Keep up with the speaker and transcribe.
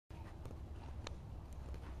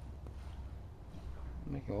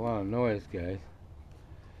Making a lot of noise, guys.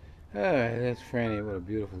 Alright, that's Franny. What a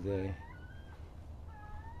beautiful day.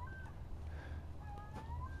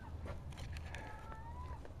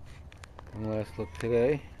 One last look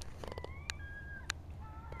today.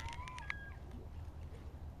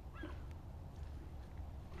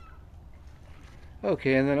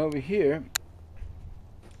 Okay, and then over here,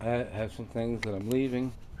 I have some things that I'm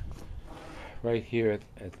leaving right here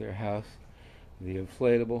at their house. The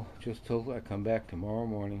inflatable, just till I come back tomorrow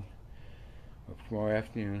morning, or tomorrow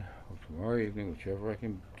afternoon, or tomorrow evening, whichever I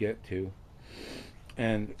can get to.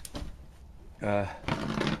 And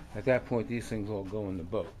at that point, these things all go in the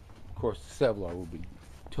boat. Of course, the Kevlar will be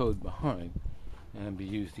towed behind and be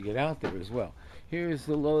used to get out there as well. Here's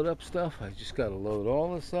the load up stuff. I just got to load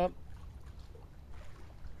all this up.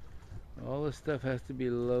 All this stuff has to be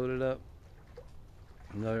loaded up.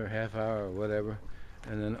 Another half hour or whatever.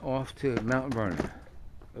 And then off to Mount Vernon.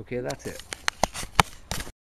 Okay, that's it.